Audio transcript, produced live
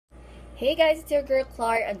Hey guys, it's your girl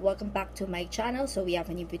Clar and welcome back to my channel. So we have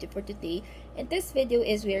a new video for today. In this video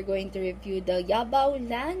is we are going to review the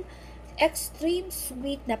Yabaolian Extreme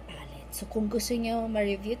Sweet na palette. So kung gusto nyo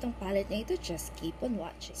ma-review tong palette na ito, just keep on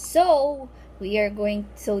watching. So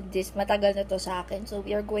this matagal na to sa akin. So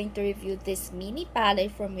we are going to review this mini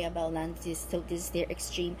palette from Yabaolian. This is their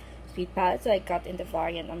Extreme Sweet palette. So I got in the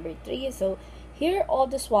variant number 3. So here are all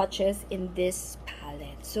the swatches in this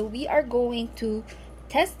palette. So we are going to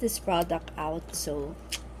test this product out. So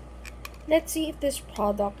let's see if this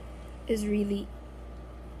product is really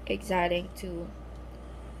exciting to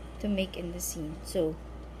make in the scene. So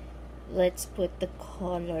let's put the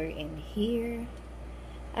color in here.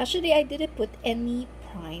 Actually, I didn't put any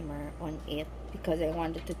primer on it because I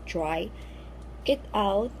wanted to try it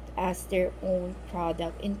out as their own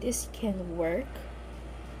product, and this can work.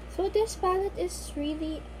 So this palette is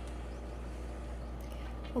really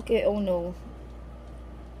okay. Oh no.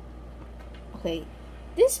 Okay,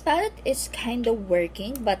 this palette is kind of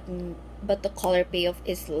working, but the color payoff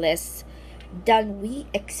is less than we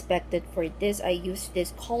expected for this. I used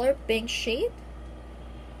this color pink shade.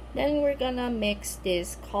 Then we're gonna mix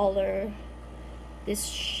this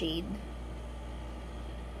shade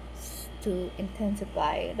to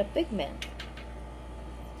intensify the pigment.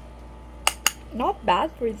 Not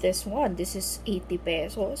bad for this one. This is 80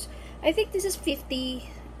 pesos. I think this is 80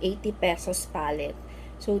 pesos palette.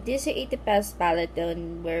 So this is 80 pesos palette.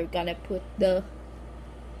 Then we're gonna put the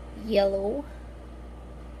yellow.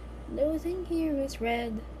 The thing here is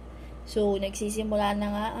red. So nagsisimula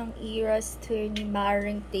na nga ang eras turn ni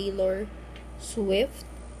Maring Taylor Swift.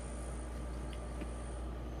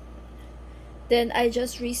 Then I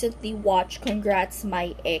just recently watched Congrats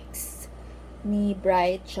My Ex ni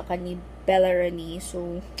Bright tsaka ni Bellarani.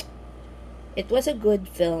 So it was a good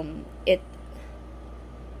film.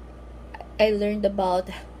 I learned about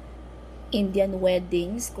Indian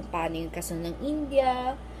weddings, kung paano yung kasal ng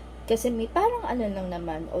India. Kasi may parang ano lang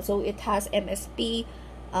naman. Also, it has MSP,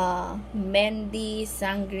 Mendy,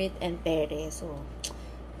 Sangrit, and Pere. So,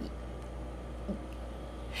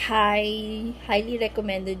 highly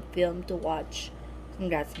recommended film to watch.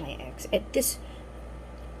 Congrats My Ex.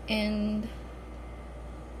 And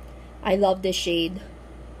I love the shade.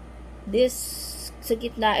 This, sa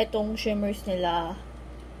gitna, itong shimmers nila,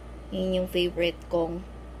 yun yung favorite kong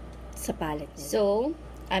sa palette nila. So,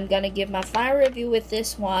 I'm gonna give my final review with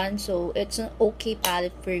this one. So, it's an okay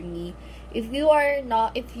palette for me. If you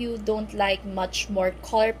don't like much more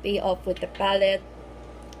color payoff with the palette,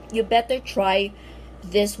 you better try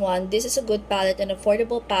this one. This is a good palette, an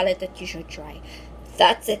affordable palette that you should try.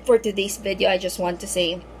 That's it for today's video. I just want to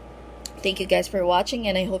say thank you guys for watching,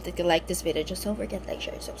 and I hope that you like this video. Just don't forget to like,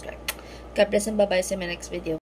 share, and subscribe. God bless and bye-bye. See you in my next video.